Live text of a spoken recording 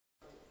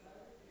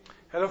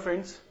Hello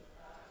friends.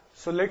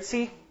 So let's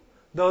see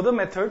the other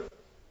method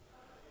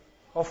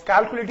of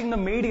calculating the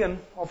median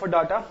of a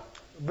data,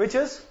 which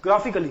is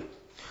graphically.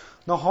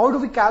 Now how do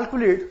we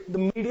calculate the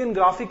median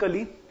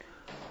graphically?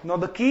 Now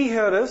the key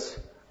here is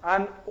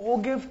an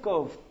Ogive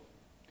curve.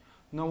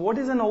 Now what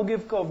is an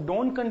Ogive curve?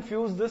 Don't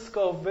confuse this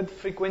curve with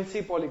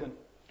frequency polygon.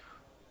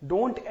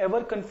 Don't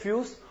ever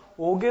confuse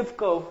Ogive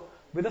curve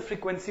with a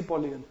frequency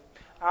polygon.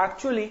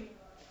 Actually,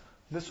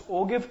 this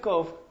Ogive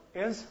curve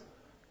is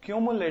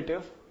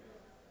cumulative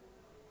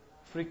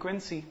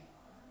frequency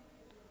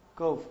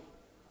curve.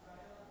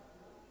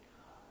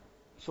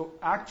 So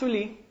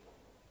actually,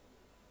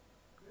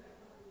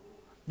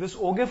 this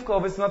Ogive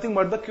curve is nothing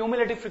but the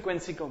cumulative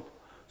frequency curve.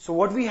 So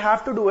what we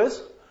have to do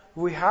is,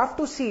 we have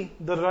to see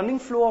the running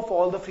flow of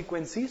all the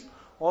frequencies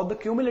or the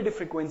cumulative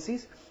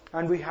frequencies,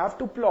 and we have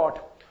to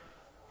plot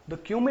the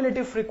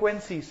cumulative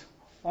frequencies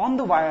on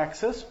the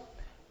y-axis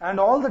and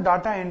all the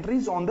data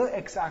entries on the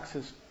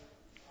x-axis,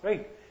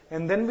 right?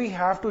 And then we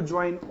have to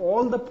join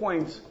all the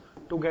points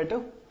to get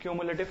a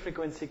cumulative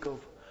frequency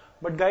curve.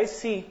 But guys,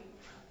 see,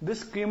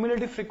 this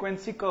cumulative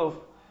frequency curve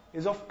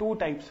is of two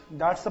types.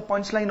 That's the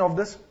punchline of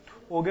this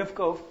Ogive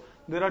curve.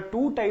 There are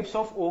two types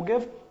of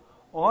Ogive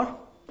or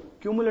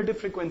cumulative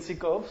frequency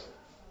curves.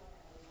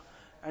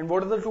 And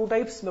what are the two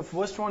types? The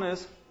first one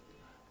is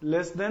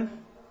less than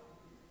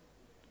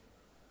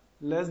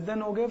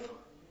Ogive,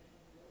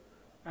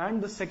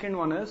 and the second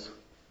one is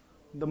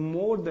the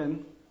more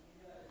than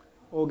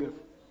Ogive.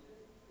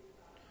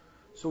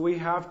 So we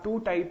have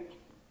two types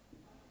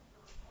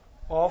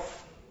of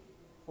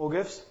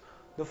Ogives.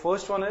 The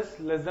first one is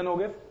less than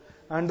Ogive,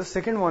 and the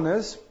second one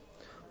is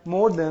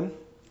more than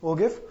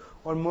Ogive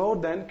or more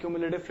than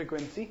cumulative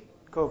frequency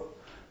curve.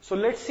 So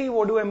let's see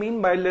what do I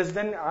mean by less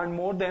than and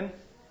more than.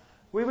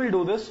 We will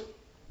do this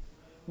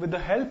with the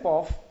help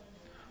of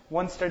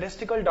one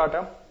statistical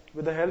data,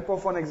 with the help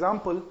of one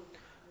example.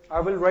 I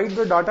will write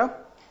the data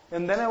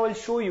and then I will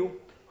show you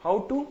how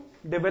to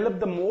develop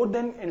the more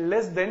than and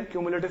less than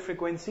cumulative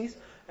frequencies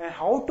and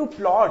how to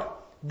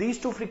plot these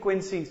two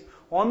frequencies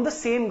on the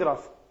same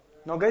graph.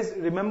 Now guys,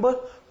 remember,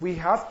 we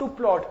have to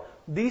plot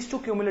these two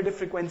cumulative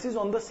frequencies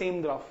on the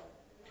same graph.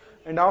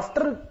 And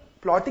after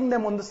plotting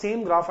them on the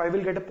same graph, I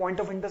will get a point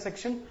of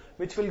intersection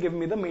which will give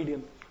me the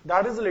median.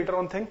 That is a later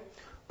on thing.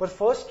 But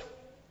first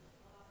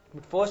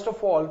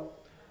of all,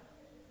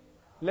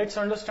 let's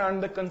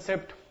understand the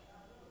concept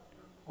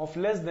of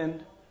less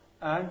than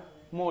and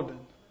more than.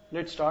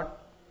 Let's start.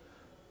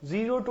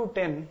 0 to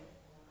 10,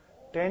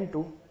 10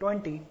 to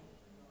 20,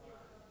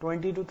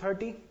 20 to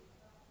 30,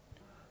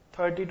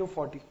 30 to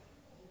 40.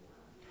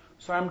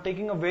 So I am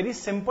taking a very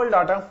simple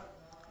data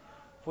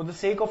for the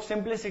sake of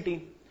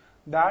simplicity,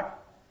 that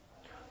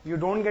you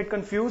don't get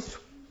confused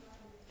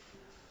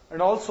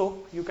and also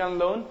you can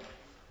learn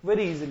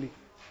very easily.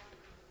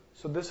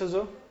 So this is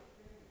a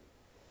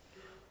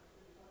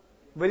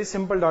very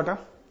simple data.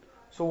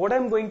 So what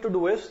I'm going to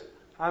do is,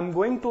 I'm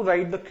going to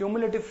write the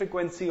cumulative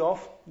frequency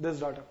of this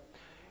data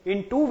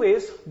in two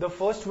ways. The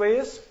first way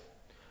is,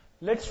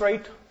 let's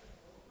write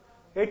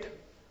it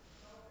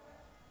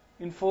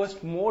in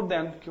first more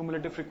than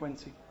cumulative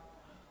frequency.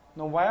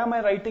 Now why am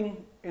I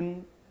writing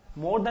in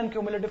more than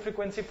cumulative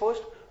frequency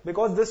first?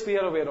 Because this we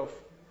are aware of.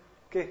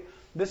 Okay,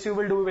 this you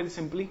will do very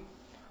simply.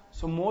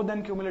 So more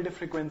than cumulative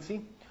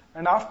frequency,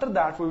 and after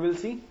that we will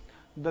see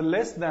the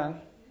less than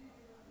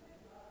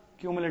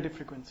cumulative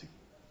frequency.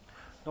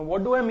 Now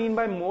what do I mean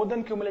by more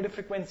than cumulative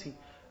frequency?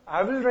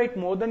 I will write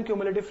more than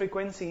cumulative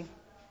frequency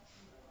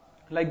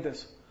like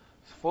this.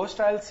 First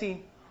I'll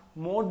see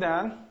more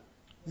than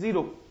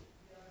 0.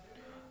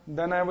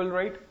 Then I will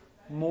write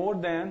more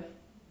than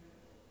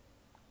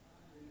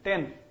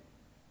 10.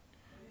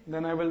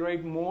 Then I will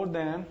write more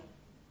than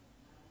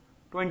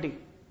 20.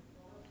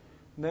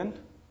 Then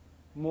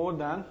more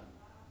than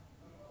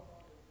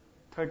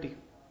 30.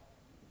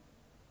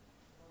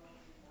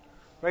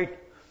 Right?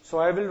 So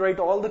I will write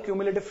all the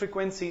cumulative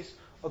frequencies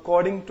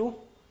according to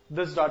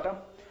this data.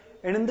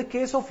 And in the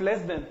case of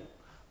less than,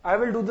 I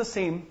will do the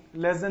same.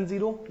 Less than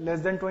 0,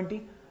 less than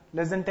 20,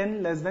 less than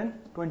 10, less than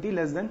 20,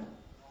 less than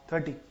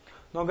 30.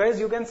 Now guys,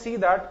 you can see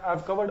that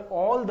I've covered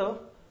all the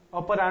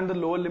upper and the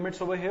lower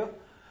limits over here.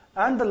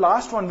 And the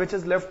last one which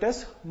is left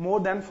is more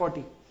than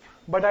 40.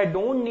 But I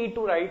don't need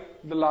to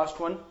write the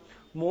last one,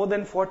 more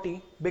than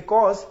 40,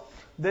 because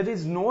there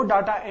is no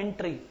data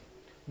entry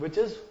which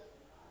is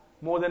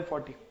more than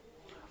 40.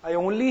 I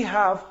only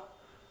have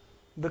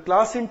the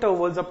class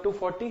intervals up to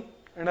 40,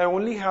 and I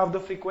only have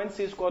the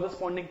frequencies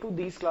corresponding to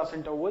these class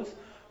intervals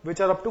which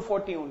are up to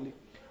 40 only.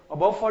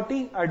 Above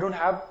 40, I don't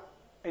have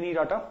any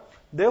data.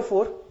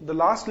 Therefore, the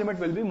last limit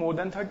will be more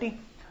than 30.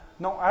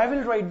 Now I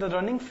will write the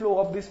running flow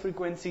of these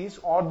frequencies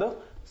or the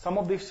sum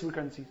of these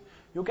frequencies.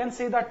 You can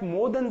say that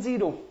more than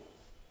 0,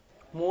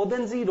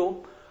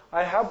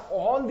 I have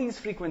all these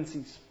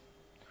frequencies.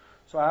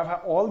 So I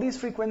have all these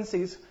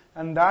frequencies,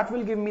 and that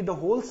will give me the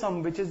whole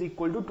sum which is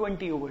equal to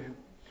 20 over here.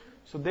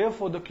 So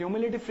therefore the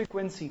cumulative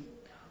frequency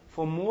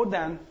for more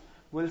than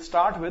will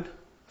start with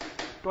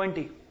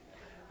 20.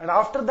 And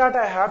after that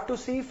I have to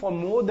see for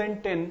more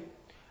than 10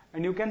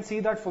 And you can see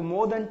that for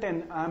more than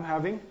 10, I am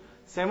having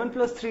 7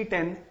 plus 3,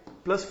 10,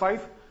 plus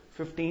 5,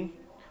 15.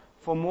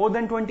 For more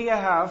than 20, I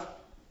have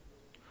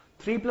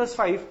 3 plus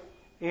 5,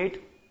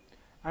 8.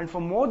 And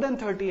for more than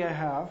 30, I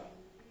have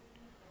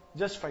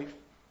just 5.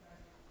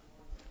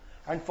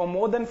 And for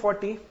more than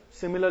 40,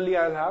 similarly,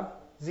 I'll have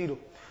 0.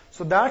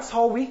 So that's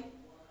how we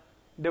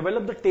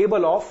develop the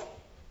table of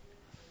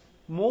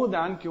more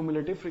than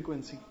cumulative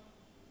frequency.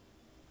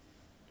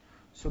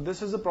 So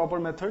this is the proper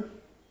method.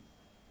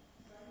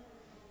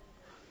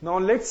 Now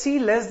let's see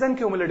less than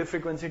cumulative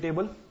frequency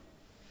table.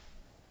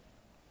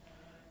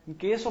 In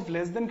case of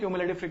less than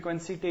cumulative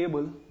frequency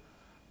table,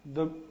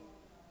 the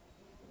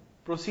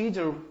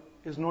procedure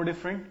is no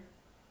different.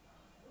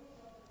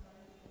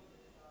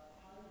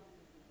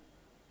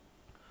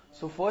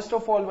 So first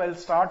of all, I'll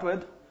start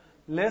with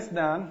less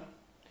than.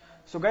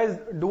 So guys,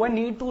 do I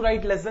need to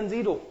write less than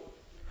 0?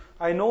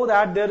 I know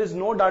that there is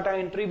no data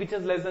entry which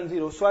is less than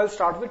 0. So I'll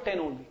start with 10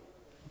 only.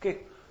 Okay.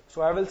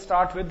 So I will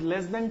start with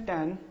less than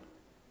 10,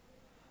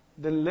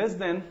 then less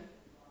than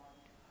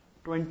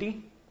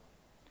 20,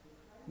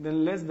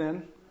 then less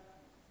than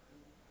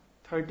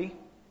 30,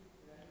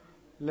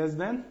 less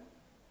than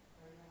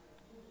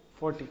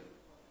 40.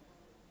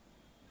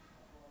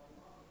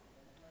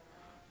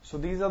 So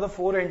these are the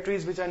 4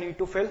 entries which I need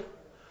to fill.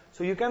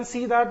 So you can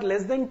see that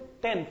less than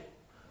 10,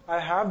 I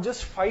have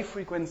just 5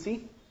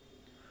 frequency.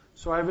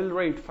 So I will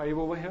write 5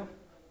 over here.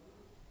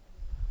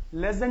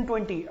 Less than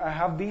 20, I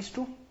have these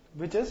 2,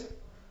 which is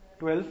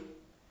 12.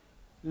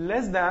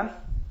 Less than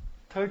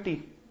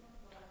 30,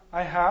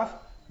 I have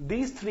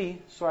these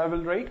 3. So I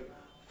will write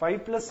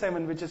 5 plus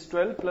 7, which is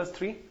 12, plus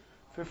 3,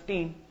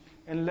 15.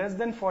 And less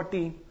than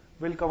 40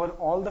 will cover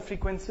all the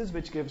frequencies,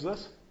 which gives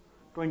us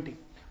 20.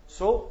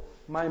 So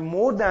my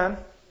more than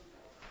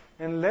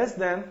and less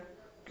than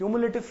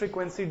cumulative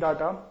frequency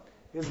data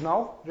is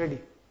now ready.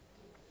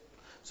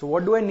 So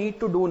what do I need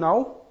to do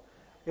now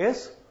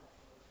is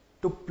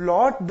to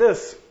plot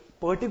this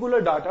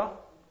particular data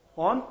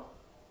on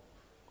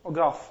a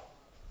graph.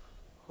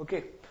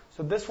 Okay,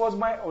 so this was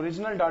my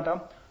original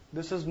data.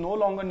 This is no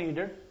longer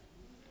needed.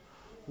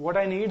 What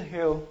I need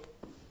here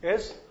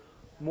is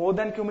more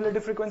than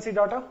cumulative frequency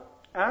data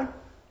and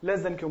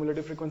less than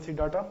cumulative frequency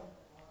data.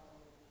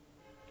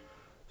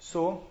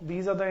 So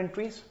these are the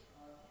entries.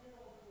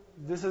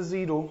 This is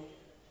 0,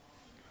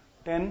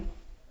 10,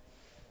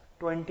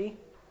 20,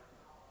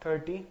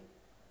 30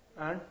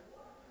 and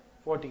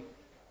 40.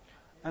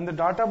 And the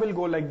data will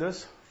go like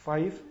this: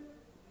 5,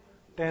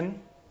 10,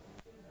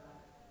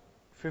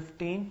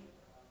 15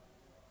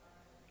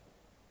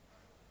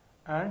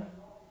 and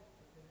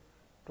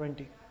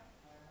 20.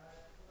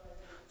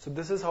 So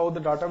this is how the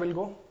data will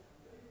go.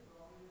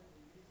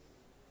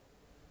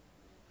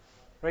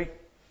 Right?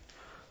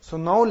 So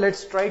now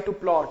let's try to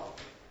plot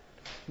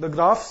the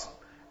graphs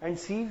and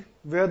see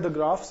where the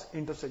graphs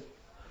intersect.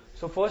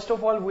 So first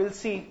of all, we'll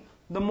see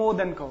the more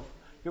than curve.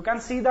 You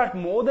can see that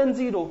more than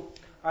 0,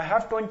 I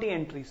have 20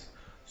 entries.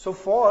 So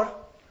for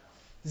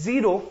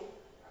 0,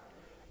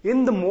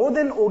 in the more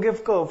than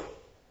Ogive curve,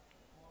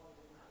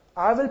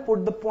 I will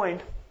put the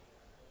point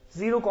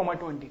 0,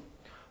 20.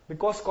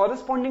 Because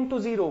corresponding to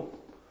 0,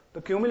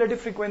 the cumulative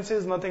frequency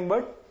is nothing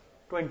but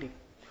 20.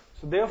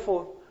 So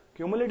therefore,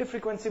 cumulative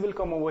frequency will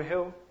come over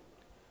here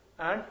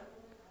and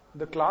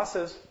the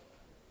classes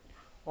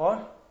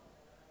or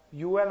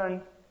UL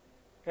and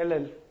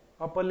LL,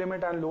 upper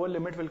limit and lower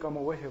limit, will come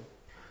over here.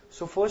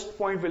 So first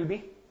point will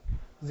be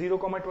 0,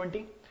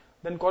 20.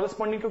 Then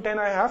corresponding to 10,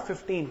 I have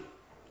 15.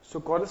 So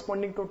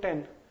corresponding to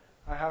 10,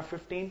 I have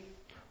 15.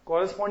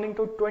 Corresponding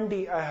to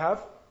 20, I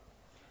have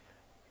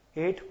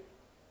 8.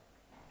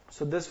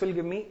 So this will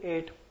give me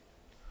 8.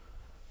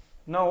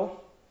 Now,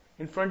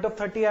 in front of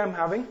 30, I am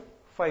having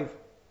 5.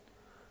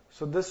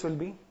 So this will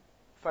be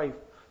 5.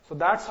 So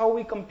that's how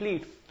we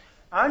complete.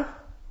 And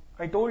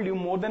I told you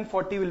more than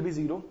 40 will be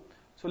 0.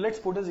 So let's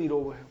put a 0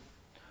 over here.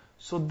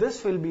 So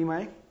this will be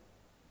my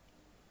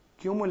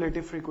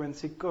cumulative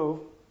frequency curve,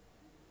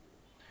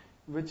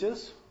 which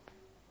is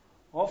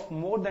of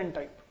more than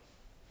type.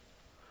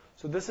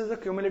 So this is the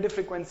cumulative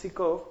frequency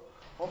curve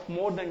of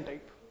more than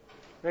type.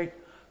 Right?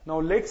 Now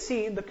let's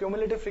see the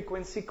cumulative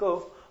frequency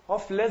curve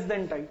of less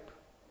than type.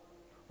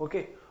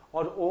 Okay?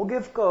 Or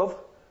Ogive curve,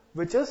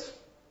 which is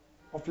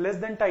of less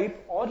than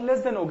type or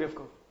less than Ogive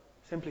curve.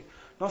 Simply.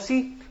 Now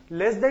see,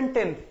 less than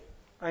 10,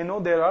 I know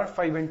there are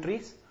 5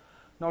 entries.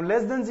 Now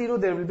less than 0,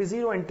 there will be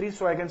 0 entries,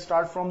 so I can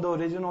start from the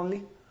origin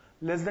only.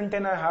 Less than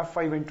 10, I have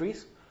 5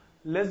 entries.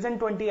 Less than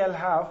 20, I'll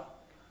have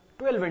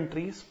 12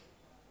 entries.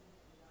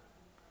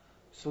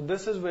 So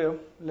this is where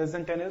less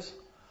than 10 is.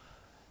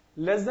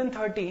 Less than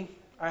 30,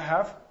 I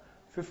have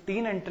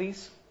 15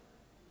 entries.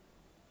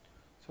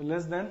 So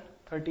less than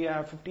 30, I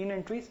have 15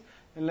 entries.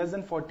 And less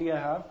than 40, I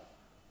have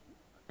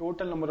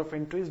total number of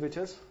entries, which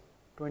is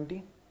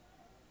 20.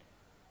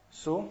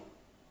 So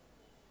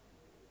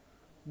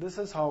this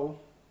is how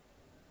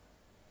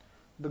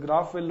the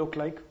graph will look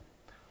like.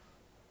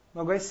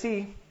 Now guys,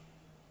 see,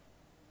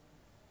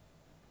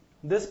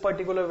 this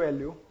particular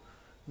value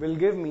will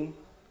give me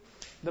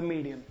the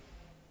median.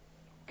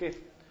 Okay,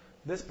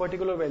 this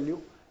particular value,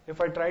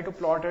 if I try to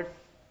plot it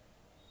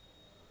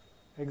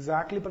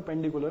exactly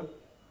perpendicular,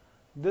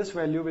 this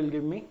value will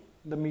give me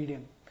the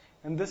median.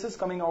 And this is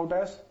coming out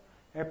as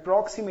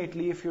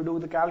approximately, if you do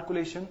the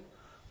calculation,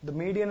 the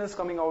median is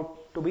coming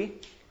out to be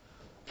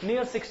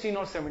near 16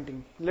 or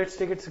 17. Let's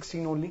take it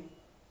 16 only.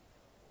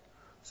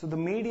 So the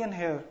median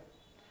here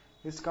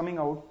is coming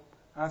out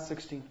as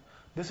 16.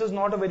 This is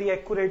not a very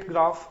accurate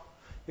graph.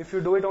 If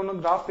you do it on a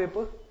graph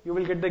paper, you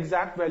will get the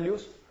exact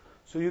values.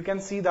 So you can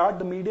see that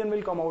the median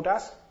will come out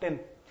as 10.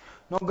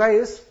 Now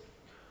guys,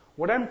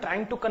 what I'm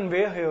trying to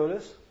convey here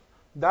is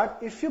that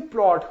if you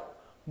plot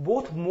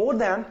both more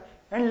than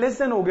and less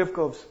than Ogive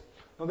curves.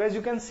 Now guys,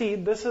 you can see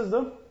this is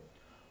the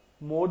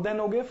more than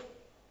Ogive,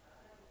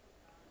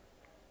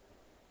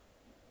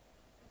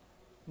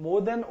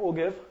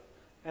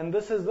 and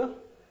this is the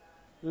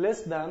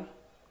less than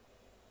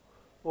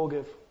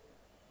Ogive.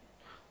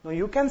 Now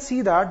you can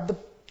see that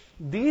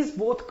these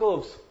both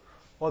curves,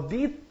 or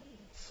these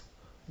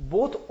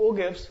both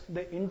Ogives,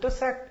 they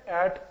intersect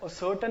at a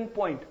certain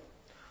point.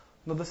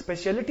 Now the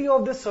speciality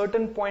of this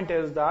certain point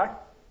is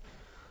that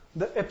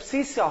the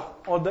abscissa,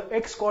 or the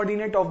x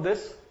coordinate of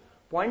this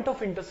point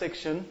of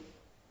intersection,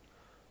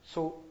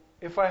 so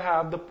if I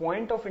have the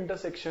point of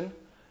intersection,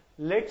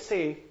 let's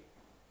say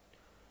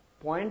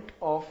point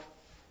of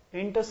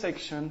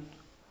intersection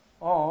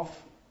of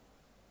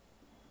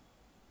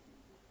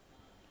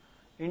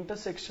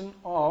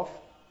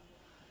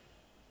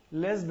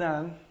less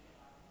than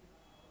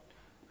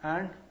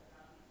and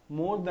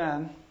more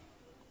than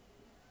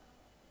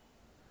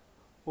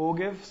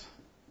Ogives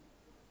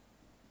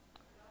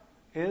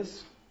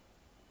is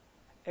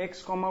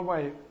x comma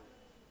y,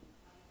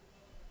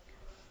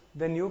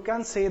 then you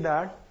can say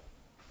that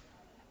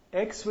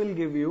x will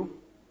give you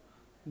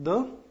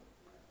the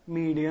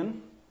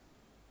median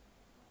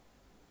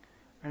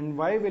and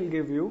y will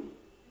give you,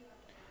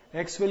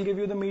 x will give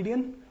you the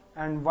median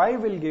and y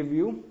will give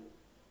you,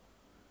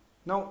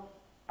 now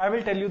I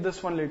will tell you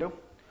this one later.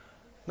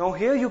 Now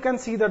here you can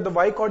see that the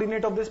y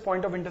coordinate of this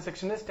point of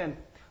intersection is 10.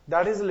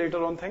 That is a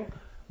later on thing.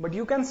 But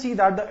you can see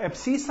that the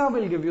abscissa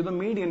will give you the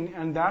median,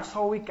 and that's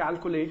how we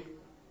calculate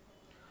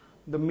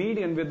the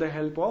median with the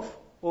help of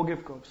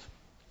Ogive curves.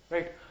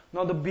 Right?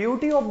 Now the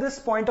beauty of this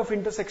point of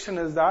intersection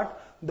is that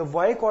the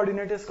y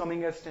coordinate is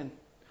coming as 10.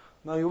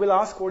 Now you will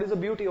ask, what is the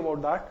beauty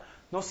about that?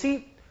 Now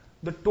see,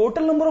 the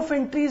total number of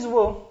entries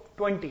were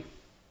 20.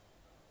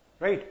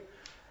 Right?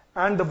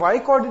 And the y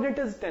coordinate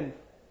is 10.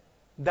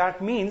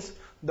 That means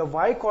the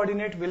y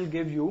coordinate will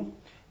give you,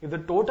 if the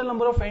total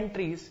number of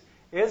entries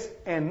is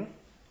n,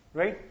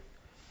 right?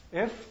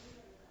 If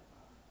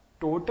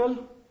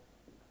total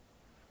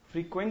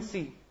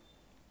frequency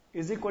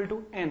is equal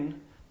to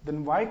n,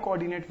 then y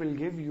coordinate will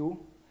give you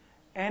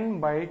n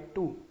by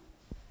 2.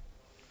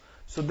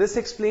 So this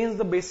explains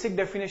the basic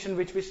definition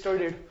which we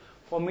studied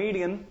for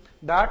median,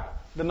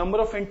 that the number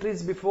of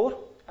entries before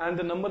and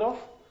the number of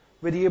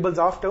variables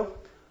after,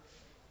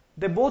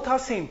 they both are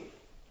same,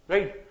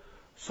 right?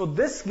 So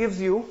this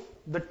gives you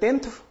the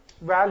 10th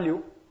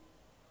value,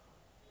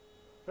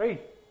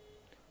 right?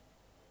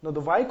 Now the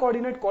y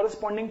coordinate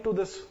corresponding to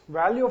this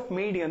value of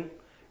median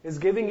is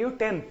giving you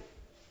 10,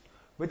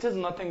 which is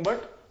nothing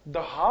but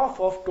the half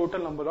of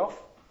total number of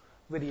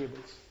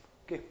variables.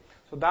 Okay,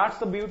 so that's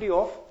the beauty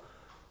of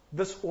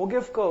this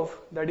Ogive curve,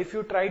 that if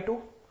you try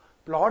to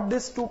plot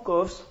these two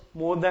curves,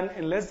 more than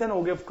and less than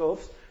Ogive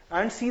curves,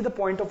 and see the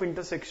point of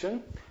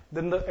intersection,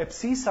 then the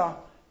abscissa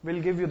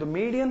will give you the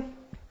median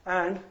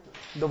and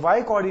the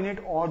y coordinate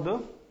or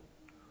the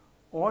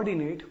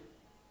ordinate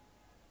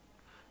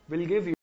will give you